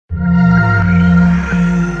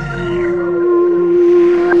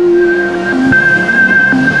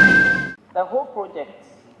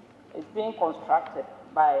constructed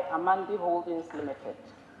by Amandi Holdings Limited,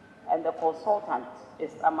 and the consultant is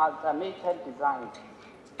Amalgamated Design.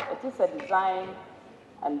 It is a design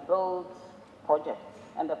and build project,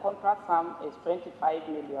 and the contract sum is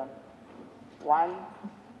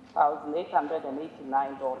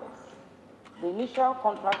 $25,001,889. The initial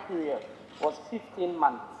contract period was 15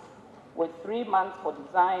 months, with 3 months for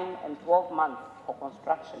design and 12 months for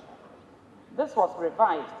construction. This was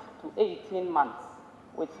revised to 18 months,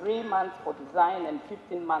 with 3 months for design and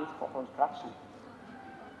 15 months for construction.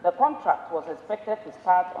 The contract was expected to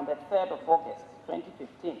start on the 3rd of August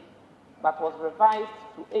 2015, but was revised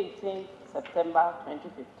to 18 September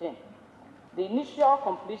 2015. The initial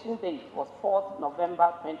completion date was 4th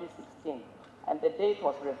November 2016, and the date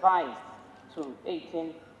was revised to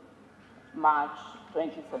 18 March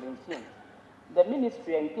 2017. The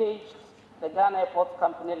ministry engaged the Ghana Airports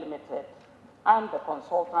Company Limited and the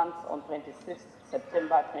consultants on 26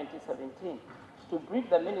 September 2017 to brief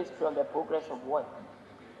the ministry on the progress of work.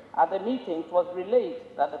 At the meeting, it was relayed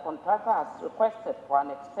that the contractor has requested for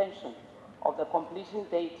an extension of the completion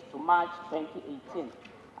date to March 2018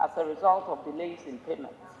 as a result of delays in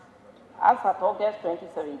payments. As at August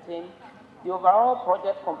 2017, the overall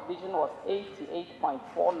project completion was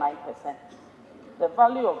 88.49%. The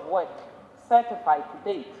value of work certified to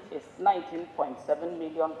date is $19.7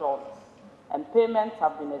 million, and payments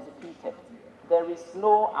have been executed. There is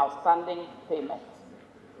no outstanding payment.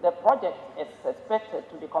 The project is expected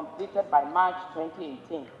to be completed by March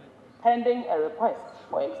 2018, pending a request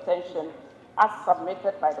for extension as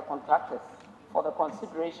submitted by the contractors for the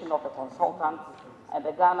consideration of the consultants and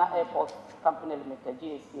the Ghana Airports Company Limited,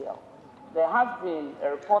 GACL. There has been a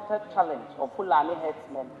reported challenge of Fulani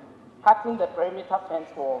herdsmen cutting the perimeter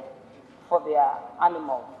fence wall for their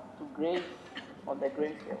animals to graze on the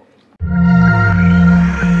grain field.